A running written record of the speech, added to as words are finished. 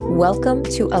Welcome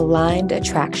to Aligned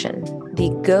Attraction, the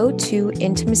go-to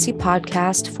intimacy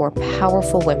podcast for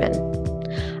powerful women.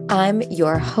 I'm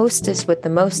your hostess with the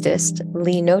mostest,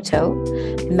 Lee Noto,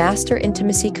 master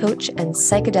intimacy coach and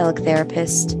psychedelic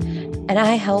therapist, and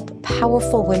I help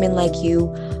powerful women like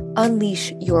you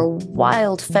unleash your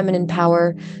wild feminine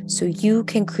power so you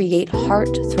can create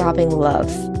heart-throbbing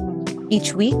love.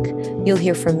 Each week, you'll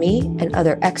hear from me and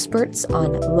other experts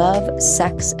on love,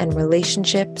 sex, and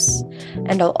relationships,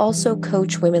 and I'll also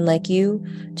coach women like you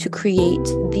to create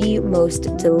the most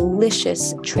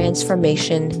delicious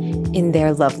transformation in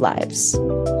their love lives.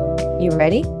 You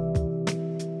ready?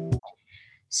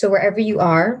 So wherever you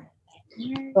are,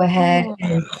 go ahead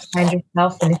and find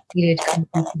yourself in a seated,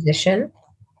 comfy position.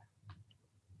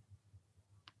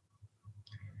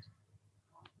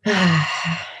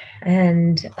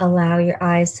 And allow your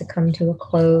eyes to come to a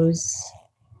close.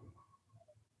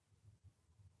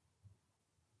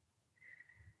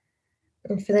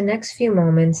 And for the next few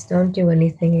moments, don't do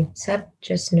anything except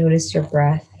just notice your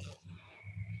breath.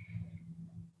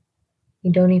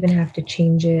 You don't even have to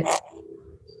change it.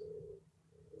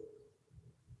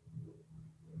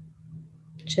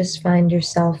 Just find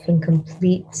yourself in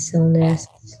complete stillness.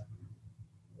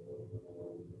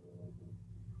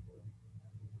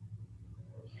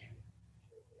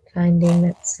 Finding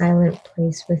that silent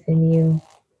place within you.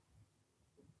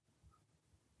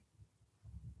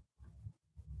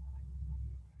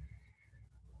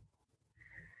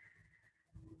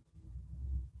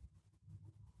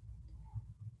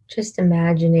 Just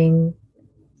imagining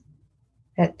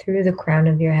that through the crown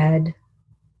of your head,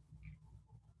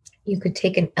 you could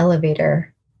take an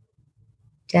elevator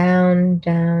down,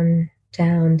 down,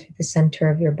 down through the center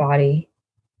of your body,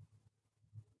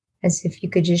 as if you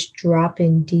could just drop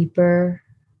in deeper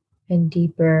and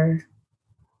deeper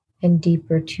and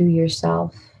deeper to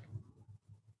yourself.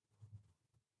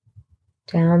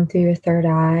 Down through your third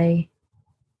eye,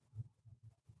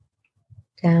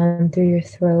 down through your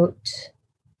throat,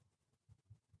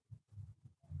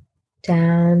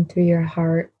 down through your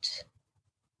heart,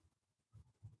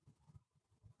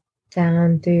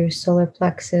 down through your solar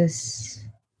plexus,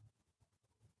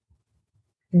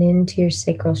 and into your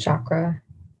sacral chakra.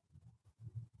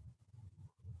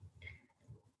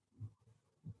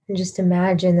 And just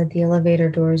imagine that the elevator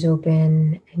doors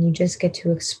open and you just get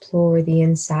to explore the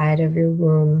inside of your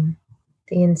womb,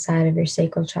 the inside of your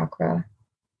sacral chakra.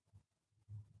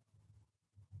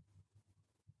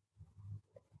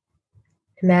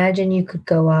 Imagine you could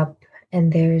go up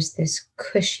and there's this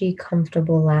cushy,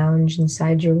 comfortable lounge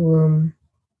inside your womb.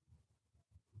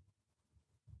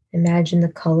 Imagine the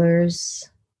colors.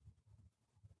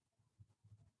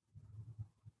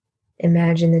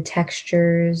 Imagine the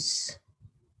textures.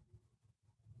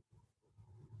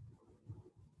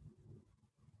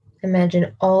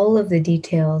 Imagine all of the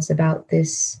details about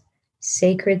this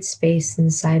sacred space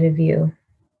inside of you.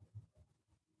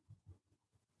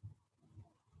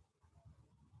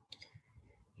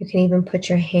 You can even put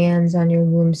your hands on your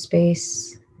womb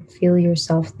space, feel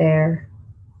yourself there.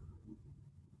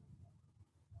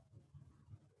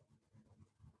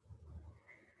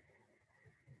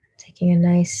 Taking a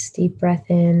nice deep breath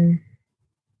in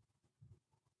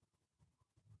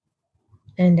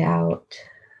and out.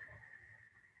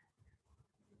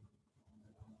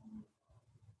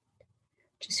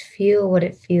 Just feel what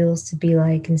it feels to be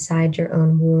like inside your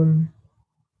own womb.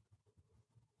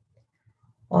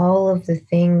 All of the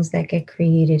things that get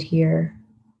created here.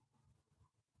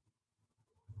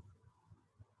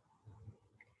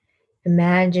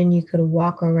 Imagine you could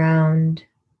walk around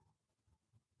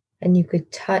and you could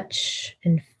touch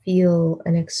and feel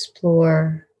and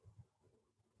explore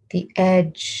the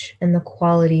edge and the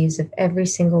qualities of every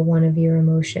single one of your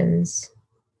emotions.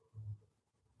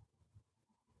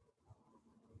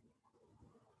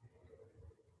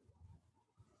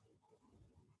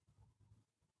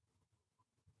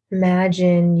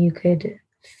 Imagine you could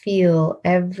feel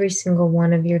every single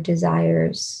one of your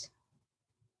desires.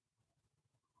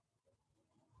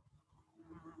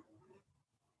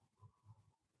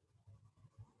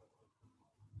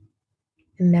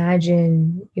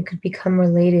 Imagine you could become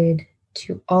related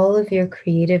to all of your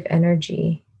creative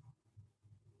energy.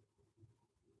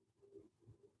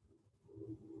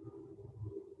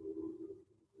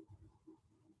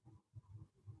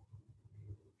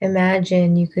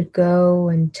 Imagine you could go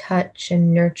and touch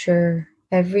and nurture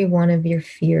every one of your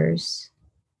fears.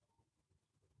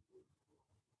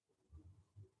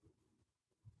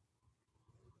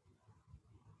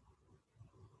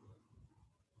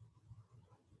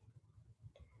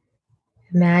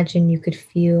 Imagine you could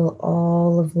feel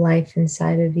all of life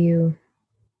inside of you.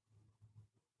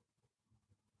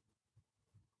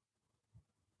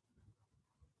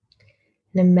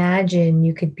 And imagine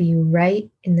you could be right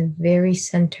in the very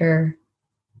center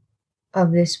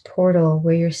of this portal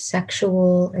where your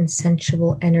sexual and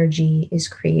sensual energy is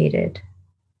created.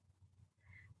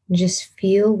 And just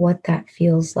feel what that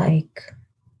feels like.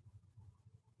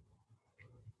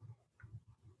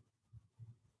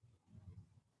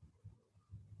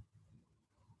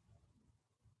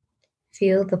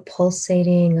 Feel the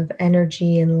pulsating of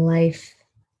energy and life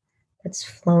that's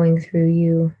flowing through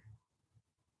you.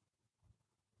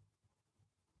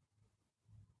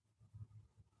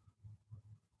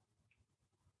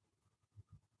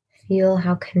 Feel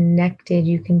how connected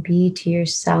you can be to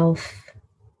yourself,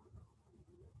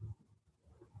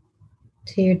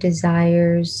 to your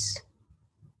desires,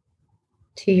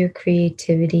 to your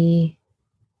creativity,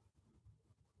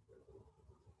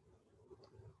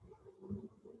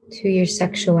 to your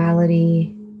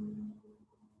sexuality,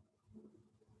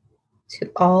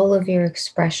 to all of your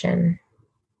expression.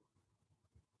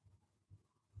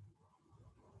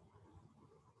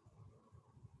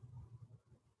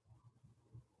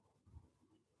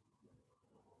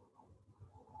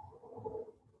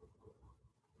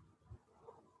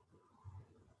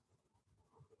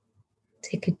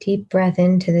 Take a deep breath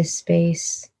into this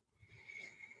space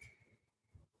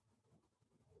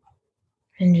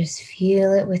and just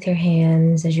feel it with your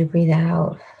hands as you breathe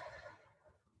out.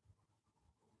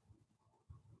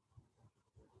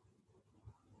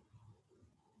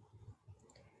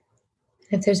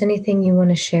 If there's anything you want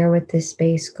to share with this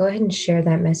space, go ahead and share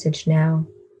that message now.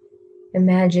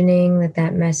 Imagining that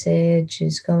that message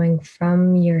is going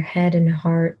from your head and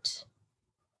heart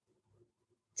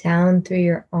down through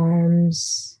your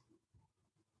arms,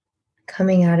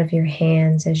 coming out of your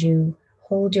hands as you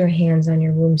hold your hands on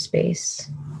your womb space.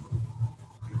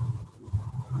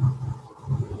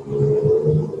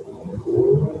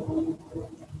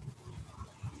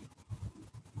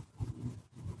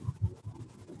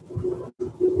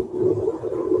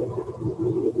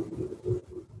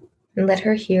 And let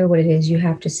her hear what it is you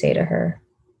have to say to her.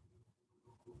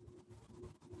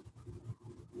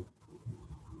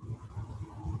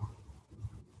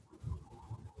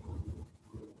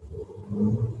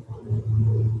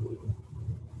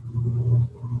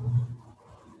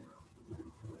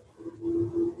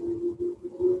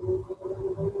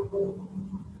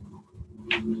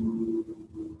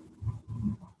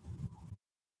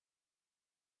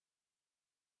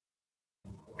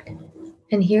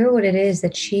 And hear what it is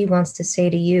that she wants to say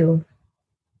to you.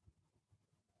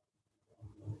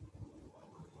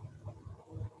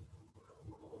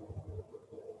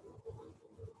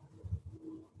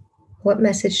 What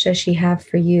message does she have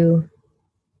for you?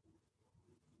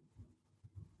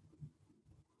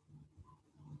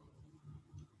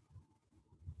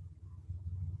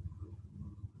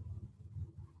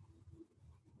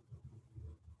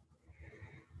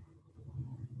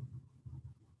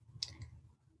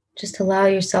 Just allow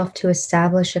yourself to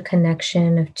establish a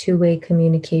connection of two-way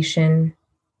communication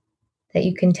that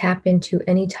you can tap into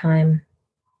anytime.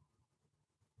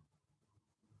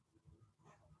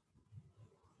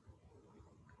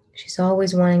 She's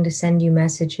always wanting to send you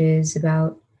messages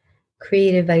about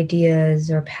creative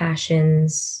ideas or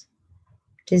passions,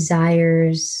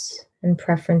 desires, and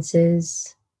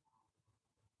preferences.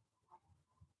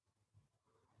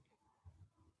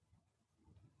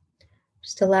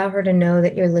 Just allow her to know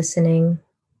that you're listening.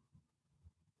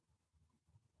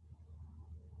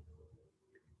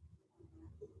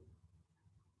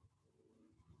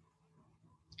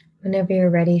 Whenever you're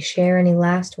ready, share any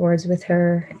last words with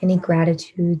her, any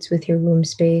gratitudes with your womb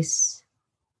space.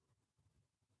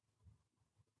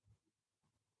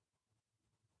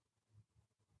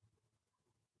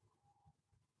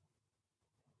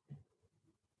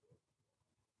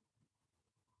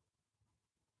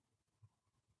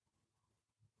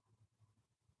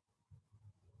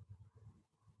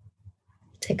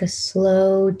 Take a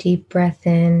slow, deep breath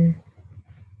in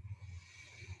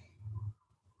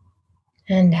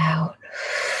and out.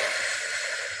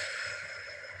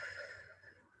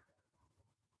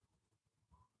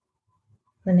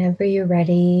 Whenever you're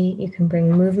ready, you can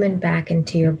bring movement back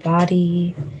into your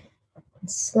body and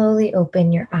slowly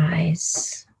open your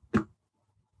eyes.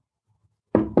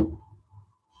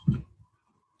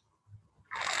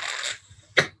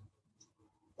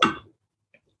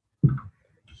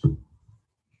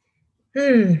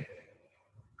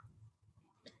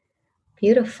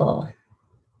 Beautiful.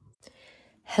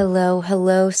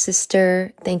 Hello,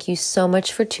 sister. Thank you so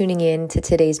much for tuning in to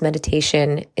today's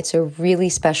meditation. It's a really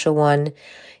special one.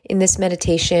 In this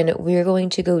meditation, we're going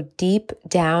to go deep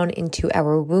down into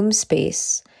our womb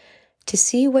space to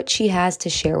see what she has to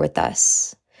share with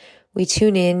us. We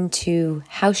tune in to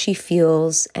how she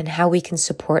feels and how we can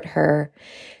support her.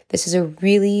 This is a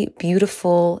really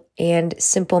beautiful and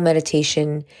simple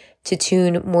meditation to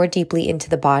tune more deeply into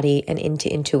the body and into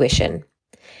intuition.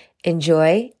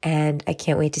 Enjoy, and I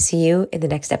can't wait to see you in the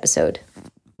next episode.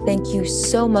 Thank you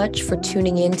so much for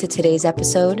tuning in to today's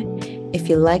episode. If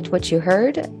you liked what you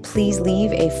heard, please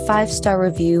leave a 5-star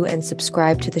review and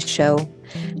subscribe to the show.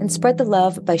 And spread the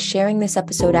love by sharing this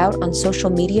episode out on social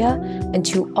media and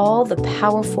to all the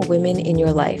powerful women in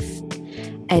your life.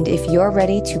 And if you're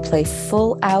ready to play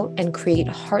full out and create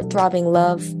heart-throbbing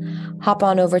love, hop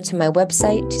on over to my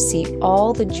website to see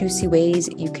all the juicy ways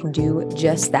you can do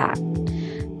just that.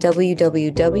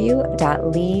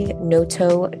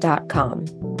 www.leenoto.com.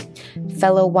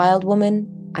 Fellow wild woman,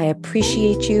 I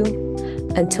appreciate you.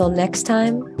 Until next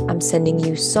time, I'm sending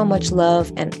you so much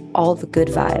love and all the good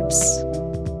vibes.